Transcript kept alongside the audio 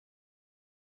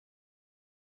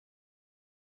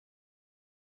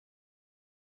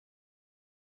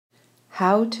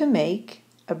How to make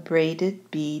a braided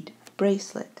bead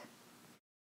bracelet.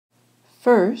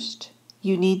 First,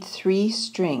 you need 3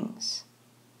 strings.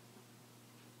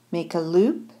 Make a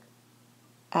loop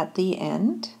at the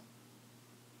end.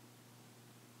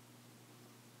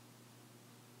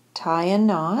 Tie a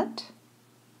knot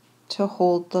to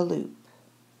hold the loop.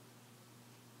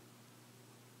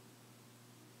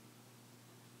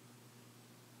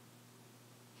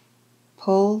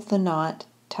 Pull the knot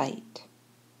tight.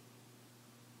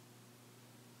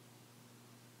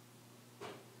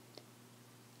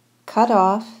 Cut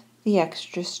off the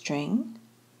extra string.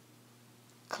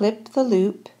 Clip the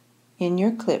loop in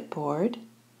your clipboard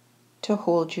to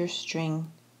hold your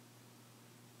string.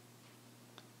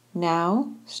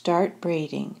 Now start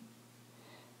braiding.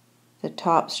 The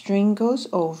top string goes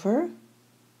over,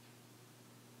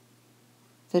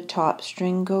 the top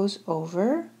string goes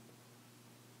over,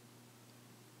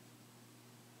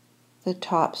 the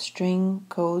top string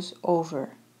goes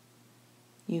over.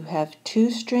 You have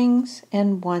 2 strings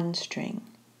and 1 string.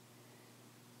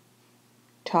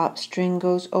 Top string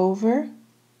goes over,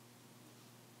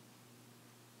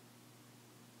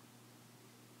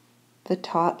 the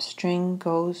top string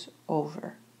goes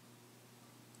over.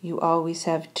 You always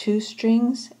have 2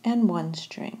 strings and 1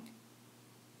 string.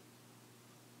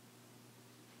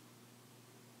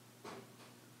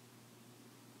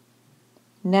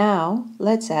 Now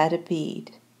let's add a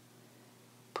bead.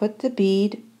 Put the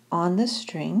bead on the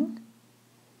string.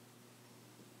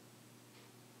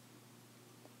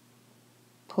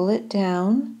 Pull it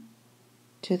down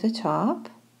to the top.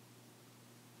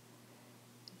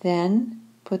 Then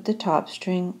put the top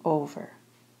string over.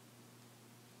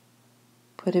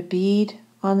 Put a bead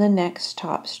on the next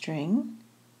top string.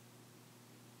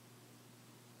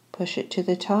 Push it to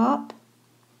the top.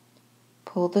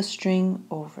 Pull the string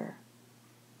over.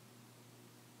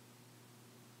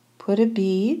 Put a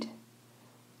bead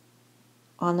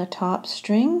on the top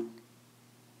string.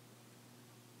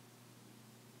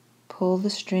 Pull the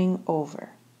string over.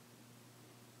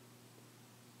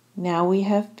 Now we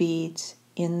have beads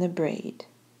in the braid.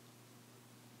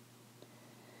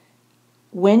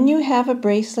 When you have a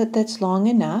bracelet that's long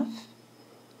enough,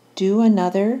 do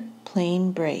another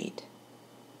plain braid.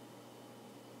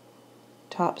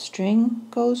 Top string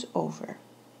goes over.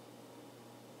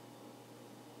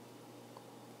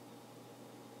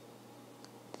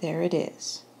 There it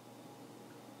is.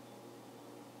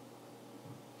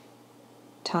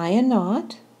 Tie a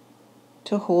knot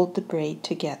to hold the braid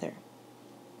together.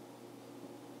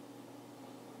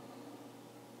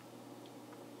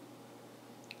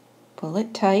 Pull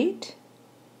it tight.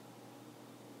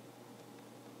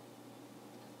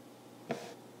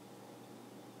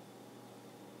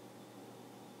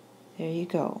 There you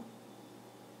go.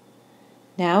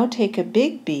 Now take a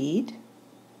big bead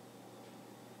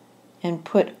and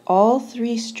put all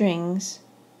 3 strings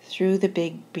through the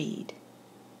big bead.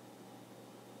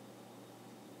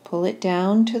 Pull it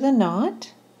down to the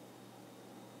knot.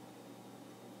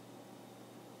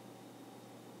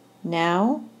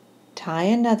 Now tie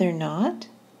another knot.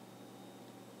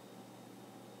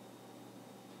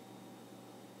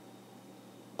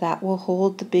 That will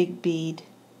hold the big bead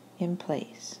in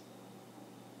place.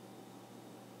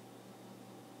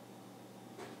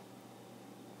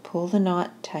 Pull the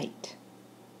knot tight.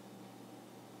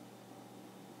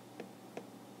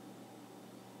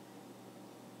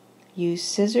 Use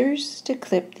scissors to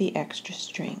clip the extra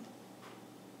string.